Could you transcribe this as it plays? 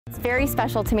It's very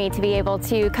special to me to be able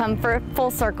to come for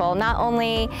full circle. Not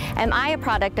only am I a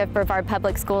product of Brevard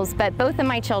Public Schools, but both of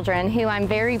my children, who I'm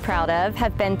very proud of,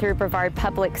 have been through Brevard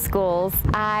Public Schools.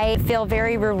 I feel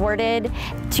very rewarded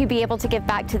to be able to give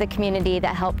back to the community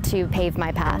that helped to pave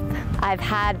my path. I've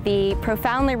had the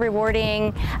profoundly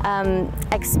rewarding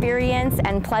experience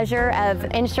and pleasure of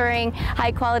ensuring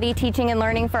high quality teaching and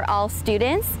learning for all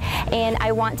students, and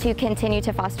I want to continue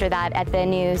to foster that at the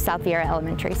new South Viera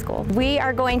Elementary School. We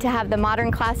are going to have the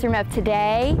modern classroom of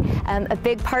today. A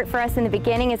big part for us in the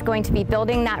beginning is going to be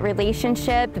building that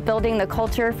relationship, building the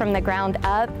culture from the ground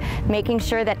up, making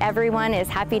sure that everyone is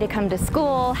happy to come to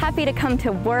school, happy to come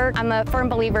to work. I'm a firm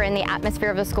believer in the atmosphere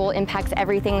of a school impacts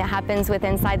everything that happens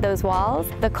within inside those walls.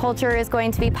 The culture is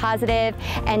going to be positive,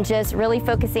 and just really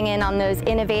focusing in on those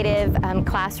innovative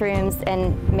classrooms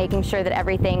and making sure that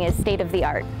everything is state of the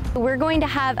art. We're going to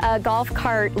have a golf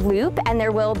cart loop, and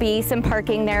there will be some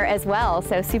parking there as well,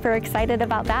 so super excited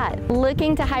about that.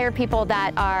 Looking to hire people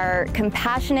that are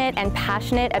compassionate and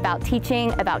passionate about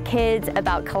teaching, about kids,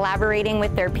 about collaborating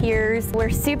with their peers. We're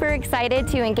super excited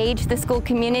to engage the school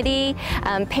community,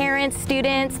 parents,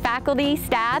 students, faculty,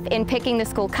 staff in picking the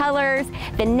school colors,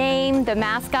 the name, the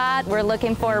mascot. We're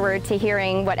looking forward to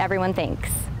hearing what everyone thinks.